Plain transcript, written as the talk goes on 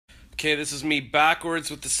Okay, this is me backwards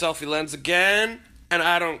with the selfie lens again, and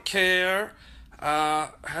I don't care. I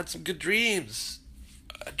had some good dreams.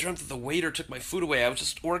 I dreamt that the waiter took my food away. I was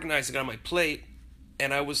just organizing it on my plate,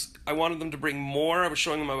 and I wanted them to bring more. I was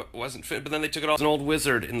showing them I wasn't fit, but then they took it all. An old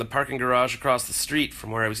wizard in the parking garage across the street from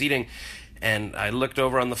where I was eating, and I looked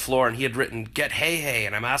over on the floor, and he had written, "Get Hey Hey,"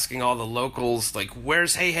 and I'm asking all the locals, like,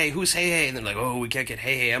 "Where's Hey Hey? Who's Hey Hey?" And they're like, "Oh, we can't get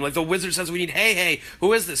Hey Hey." I'm like, "The wizard says we need Hey Hey.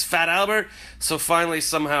 Who is this, Fat Albert?" So finally,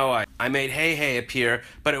 somehow, I made Hey Hey appear,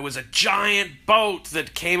 but it was a giant boat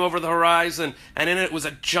that came over the horizon, and in it was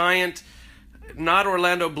a giant, not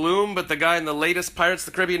Orlando Bloom, but the guy in the latest Pirates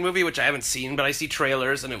of the Caribbean movie, which I haven't seen, but I see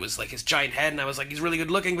trailers, and it was like his giant head, and I was like, he's really good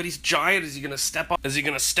looking, but he's giant. Is he gonna step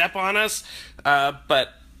on us?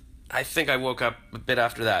 But I think I woke up a bit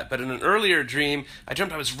after that. But in an earlier dream, I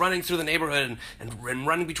dreamt I was running through the neighborhood and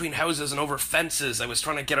running between houses and over fences. I was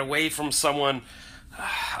trying to get away from someone.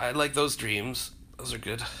 I like those dreams. Those are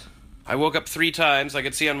good. I woke up 3 times. I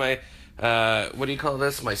could see on my, what do you call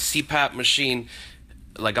this? My CPAP machine,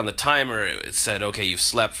 like on the timer, it said, okay, you've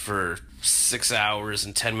slept for 6 hours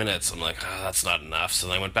and 10 minutes. I'm like, oh, that's not enough. So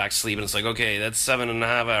then I went back to sleep, and it's like, okay, that's 7.5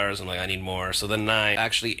 hours. I'm like, I need more. So then 9,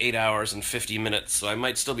 actually 8 hours and 50 minutes. So I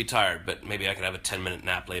might still be tired, but maybe I could have a 10-minute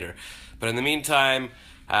nap later. But in the meantime,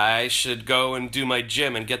 I should go and do my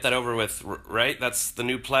gym and get that over with, right? That's the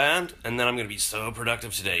new plan. And then I'm going to be so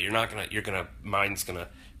productive today. You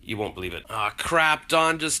won't believe it. Aw, crap.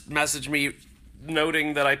 Dawn just messaged me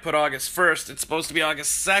noting that I put August 1st. It's supposed to be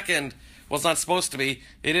August 2nd. Well, it's not supposed to be.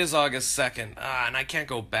 It is August 2nd. And I can't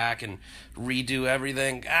go back and redo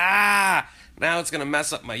everything. Now it's going to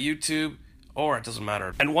mess up my YouTube. Or it doesn't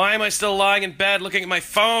matter. And why am I still lying in bed looking at my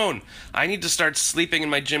phone? I need to start sleeping in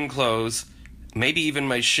my gym clothes, maybe even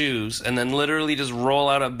my shoes, and then literally just roll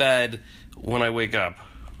out of bed when I wake up.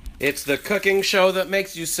 It's the cooking show that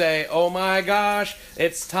makes you say, oh my gosh,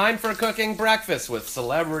 it's time for cooking breakfast with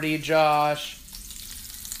Celebrity Josh.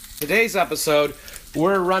 Today's episode,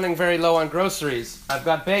 we're running very low on groceries. I've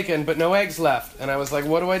got bacon, but no eggs left. And I was like,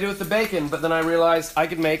 what do I do with the bacon? But then I realized I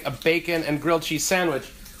could make a bacon and grilled cheese sandwich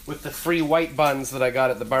with the free white buns that I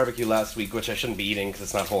got at the barbecue last week, which I shouldn't be eating because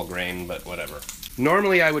it's not whole grain, but whatever.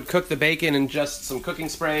 Normally I would cook the bacon in just some cooking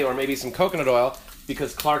spray or maybe some coconut oil,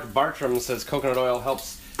 because Clark Bartram says coconut oil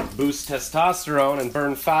helps boost testosterone and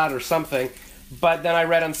burn fat or something. But then I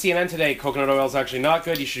read on CNN today, coconut oil is actually not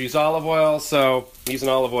good. You should use olive oil, so I'm using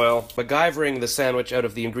olive oil. MacGyvering the sandwich out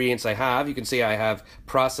of the ingredients I have. You can see I have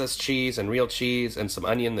processed cheese and real cheese and some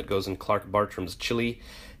onion that goes in Clark Bartram's chili,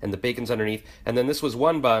 and the bacon's underneath. And then this was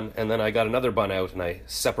one bun, and then I got another bun out and I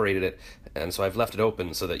separated it, and so I've left it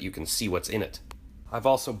open so that you can see what's in it. I've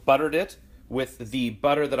also buttered it with the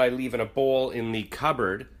butter that I leave in a bowl in the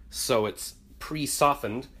cupboard, so it's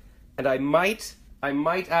pre-softened. And I might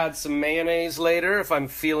add some mayonnaise later if I'm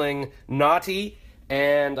feeling naughty.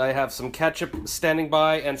 And I have some ketchup standing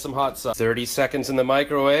by and some hot sauce. 30 seconds in the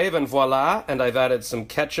microwave and voila. And I've added some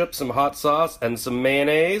ketchup, some hot sauce, and some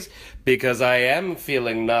mayonnaise because I am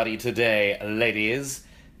feeling naughty today, ladies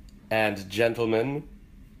and gentlemen.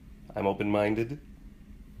 I'm open-minded.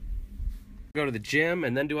 Go to the gym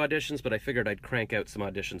and then do auditions, but I figured I'd crank out some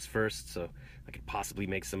auditions first so I could possibly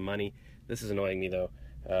make some money. This is annoying me though.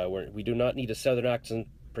 We do not need a southern accent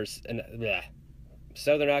per se.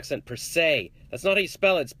 That's not how you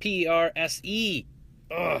spell it. It's P-R-S-E.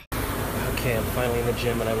 Ugh. Okay, I'm finally in the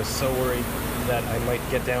gym, and I was so worried that I might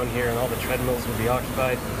get down here and all the treadmills would be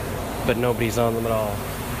occupied, but nobody's on them at all.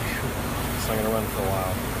 So I'm gonna run for a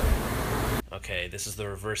while. Okay, this is the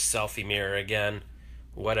reverse selfie mirror again.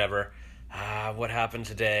 Whatever. What happened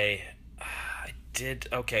today?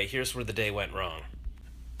 Okay, here's where the day went wrong.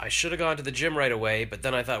 I should have gone to the gym right away, but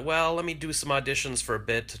then I thought, well, let me do some auditions for a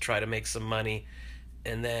bit to try to make some money.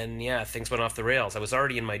 And then, yeah, things went off the rails. I was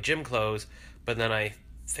already in my gym clothes, but then I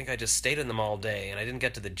think I just stayed in them all day, and I didn't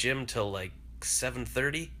get to the gym till like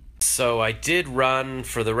 7:30. So I did run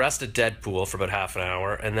for the rest of Deadpool for about half an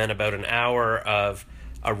hour, and then about an hour of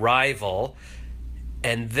Arrival.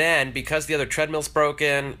 And then, because the other treadmill's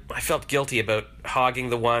broken, I felt guilty about hogging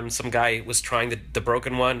the one. Some guy was trying the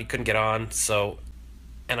broken one. He couldn't get on, so...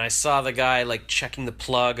 And I saw the guy, like, checking the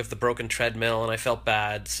plug of the broken treadmill, and I felt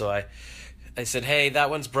bad. So I said, hey, that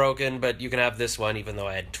one's broken, but you can have this one, even though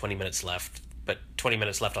I had 20 minutes left. But 20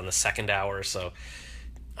 minutes left on the second hour, so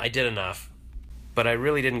I did enough. But I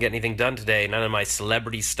really didn't get anything done today. None of my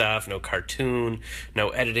celebrity stuff, no cartoon,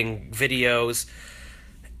 no editing videos.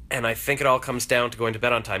 And I think it all comes down to going to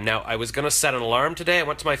bed on time. Now, I was going to set an alarm today. I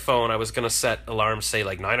went to my phone. I was going to set alarms, say,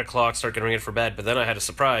 like 9 o'clock, start getting ready for bed. But then I had a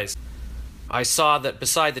surprise. I saw that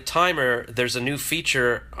beside the timer, there's a new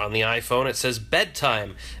feature on the iPhone. It says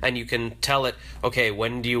bedtime, and you can tell it, okay,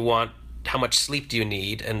 when do you want, how much sleep do you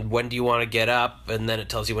need, and when do you want to get up, and then it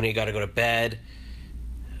tells you when you got to go to bed.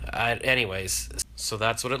 Anyways, so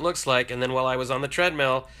that's what it looks like. And then while I was on the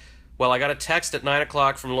treadmill, well, I got a text at 9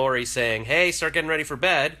 o'clock from Lori saying, hey, start getting ready for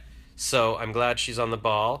bed. So I'm glad she's on the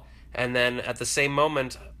ball. And then at the same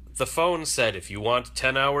moment, the phone said, if you want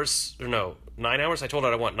 10 hours, or no, 9 hours? I told it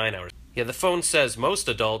I want 9 hours. Yeah, the phone says most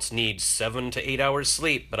adults need 7 to 8 hours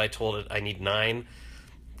sleep, but I told it I need 9,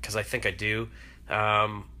 because I think I do.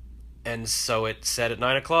 And so it said at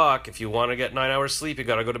 9 o'clock, if you want to get 9 hours sleep, you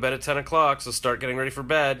got to go to bed at 10 o'clock, so start getting ready for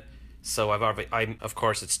bed. So of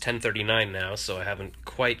course, it's 10:39 now, so I haven't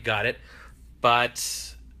quite got it.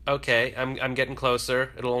 But, okay, I'm getting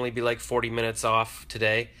closer. It'll only be like 40 minutes off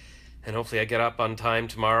today. And hopefully I get up on time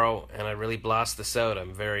tomorrow, and I really blast this out.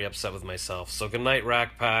 I'm very upset with myself. So good night,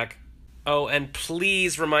 Rack Pack. Oh, and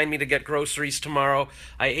please remind me to get groceries tomorrow.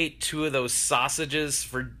 I ate 2 of those sausages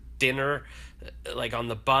for dinner, like on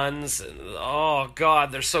the buns. Oh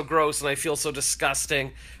God, they're so gross and I feel so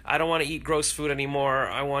disgusting. I don't want to eat gross food anymore.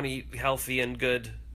 I want to eat healthy and good.